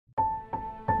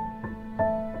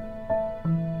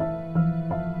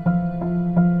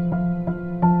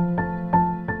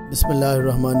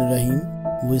Bismillahirrahmanirrahim.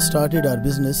 We started our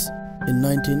business in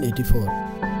 1984.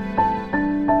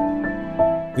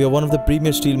 We are one of the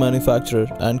premier steel manufacturer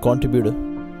and contributor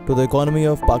to the economy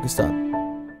of Pakistan.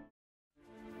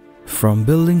 From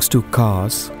buildings to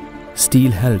cars,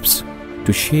 steel helps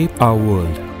to shape our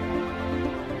world.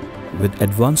 With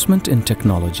advancement in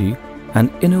technology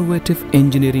and innovative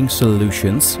engineering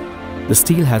solutions, the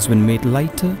steel has been made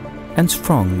lighter and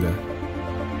stronger.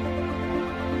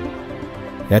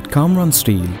 At KAMRAN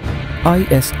Steel,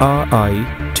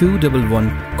 ISRI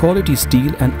 211 quality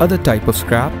steel and other type of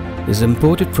scrap is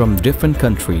imported from different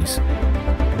countries.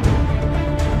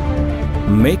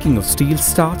 Making of steel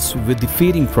starts with the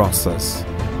feeding process,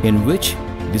 in which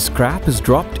the scrap is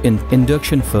dropped in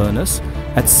induction furnace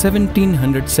at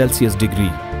 1700 Celsius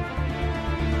degree.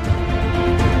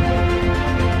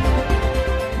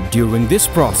 During this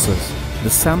process, the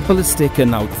sample is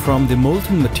taken out from the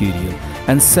molten material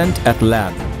and sent at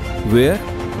lab, where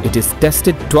it is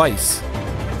tested twice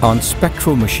on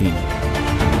spectro machine.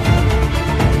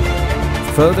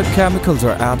 Further chemicals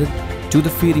are added to the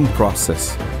feeding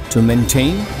process to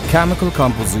maintain chemical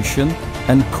composition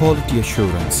and quality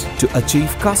assurance to achieve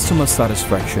customer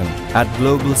satisfaction at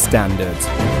global standards.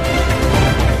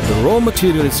 The raw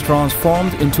material is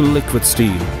transformed into liquid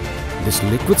steel. This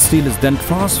liquid steel is then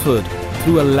transferred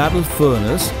through a ladle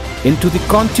furnace into the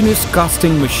continuous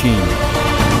casting machine.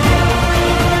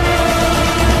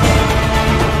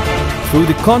 Through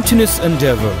the continuous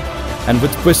endeavor and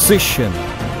with precision,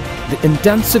 the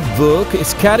intensive work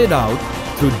is carried out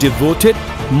through devoted,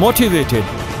 motivated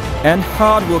and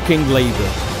hard-working labor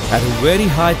at a very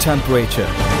high temperature.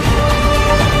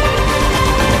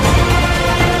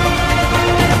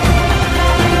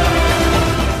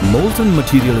 Molten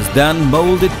material is then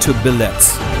molded to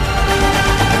billets.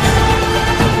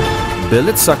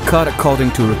 Billets are cut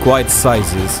according to required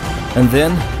sizes and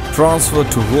then transferred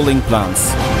to rolling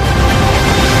plants.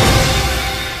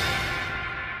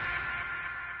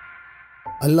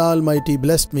 Allah Almighty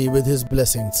blessed me with His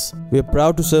blessings. We are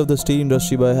proud to serve the steel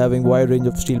industry by having wide range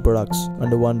of steel products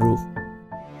under one roof.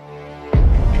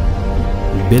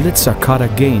 Billets are cut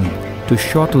again to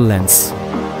shorter lengths.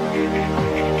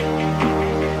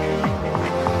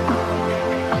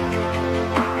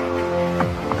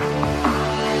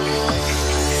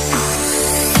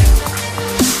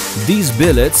 These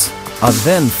billets are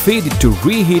then fed to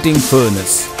reheating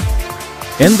furnace.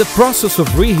 In the process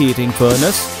of reheating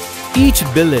furnace, each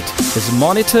billet is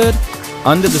monitored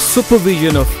under the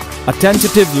supervision of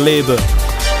attentive labor.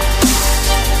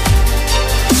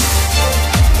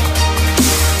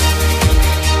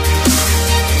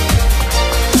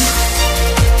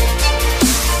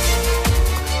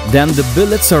 Then the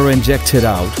billets are injected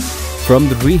out from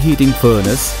the reheating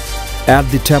furnace at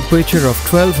the temperature of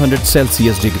 1200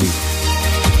 Celsius degree.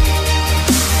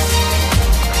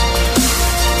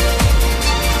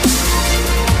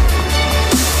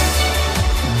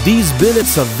 These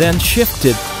billets are then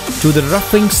shifted to the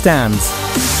roughing stands.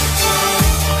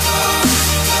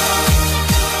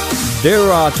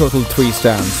 There are total 3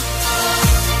 stands.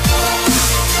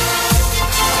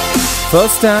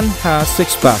 First stand has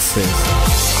 6 passes.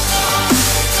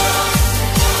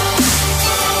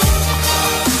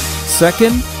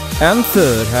 Second and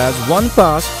third has 1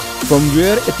 pass from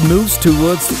where it moves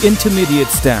towards the intermediate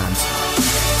stands.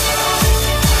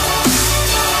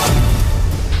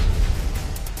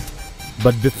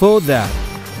 But before that,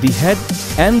 the head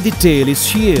and the tail is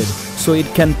sheared so it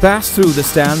can pass through the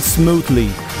stand smoothly.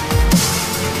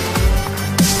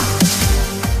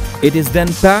 It is then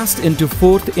passed into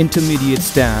 4th intermediate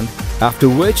stand, after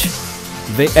which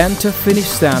they enter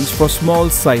finished stands for small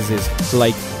sizes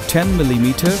like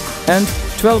 10mm and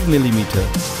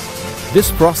 12mm.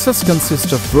 This process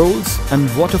consists of rolls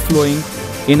and water flowing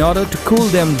in order to cool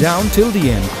them down till the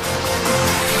end.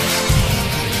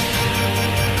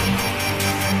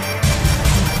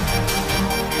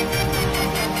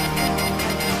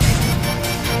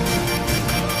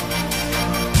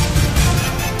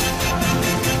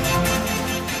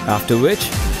 After which,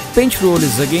 pinch roll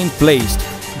is again placed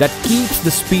that keeps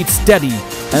the speed steady,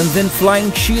 and then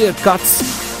flying shear cuts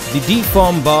the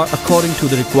deformed bar according to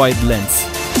the required lengths.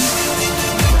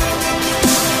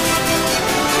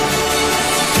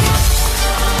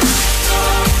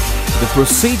 The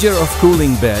procedure of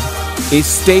cooling bed is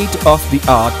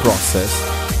state-of-the-art process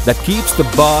that keeps the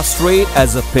bar straight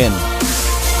as a pin.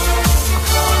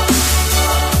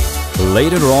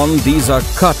 Later on, these are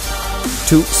cut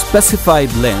to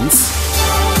specified lengths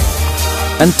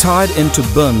and tied into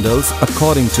bundles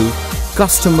according to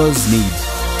customer's need.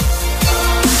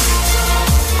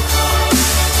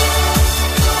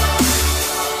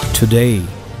 Today,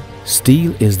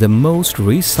 Steel is the most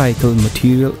recycled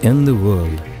material in the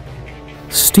world.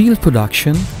 Steel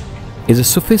production is a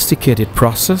sophisticated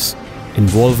process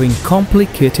involving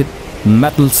complicated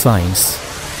metal science.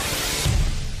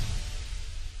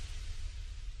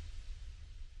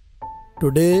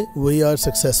 Today we are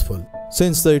successful.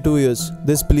 Since 32 years,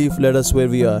 this belief led us where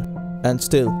we are, and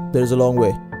still there is a long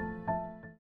way.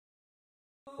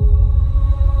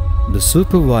 The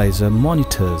supervisor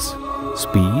monitors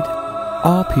speed,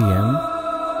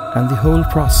 RPM, and the whole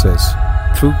process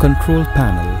through control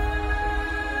panel.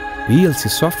 PLC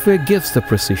software gives the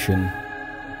precision.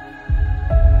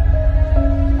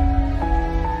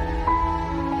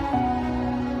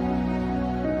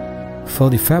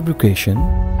 For the fabrication,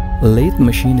 a lathe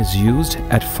machine is used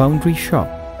at foundry shop.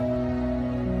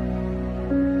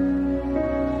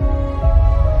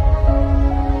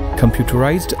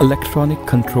 Computerized electronic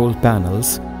control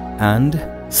panels and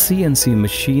CNC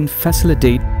machine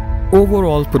facilitate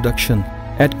overall production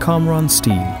at KAMRAN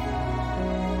Steel.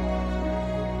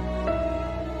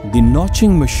 The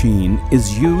notching machine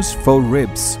is used for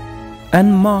ribs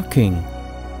and marking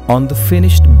on the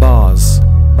finished bars.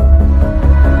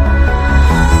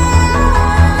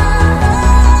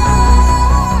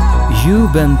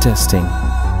 U-bend testing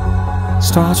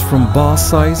starts from bar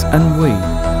size and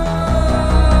weight.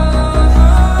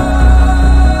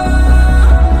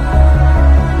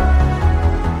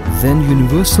 Then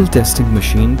universal testing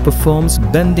machine performs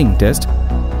bending test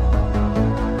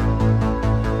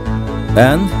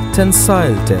and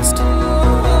tensile test.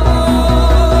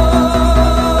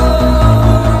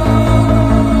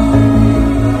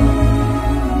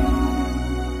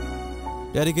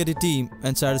 Dedicated team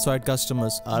and satisfied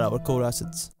customers are our core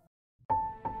assets.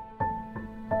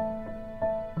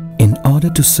 In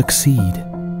order to succeed,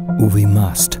 we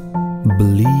must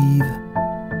believe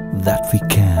that we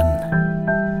can.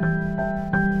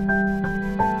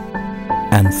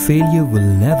 And failure will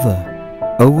never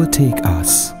overtake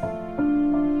us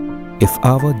if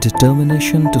our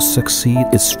determination to succeed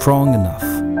is strong enough.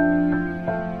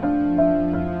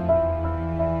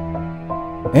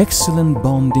 Excellent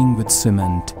bonding with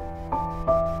cement,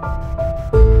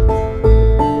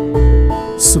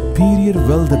 superior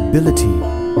weldability,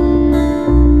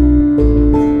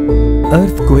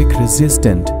 earthquake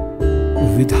resistant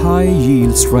with high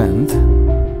yield strength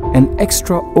and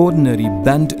extraordinary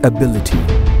bend ability.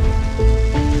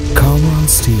 KAMRAN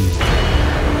Steel,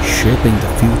 shaping the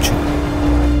future.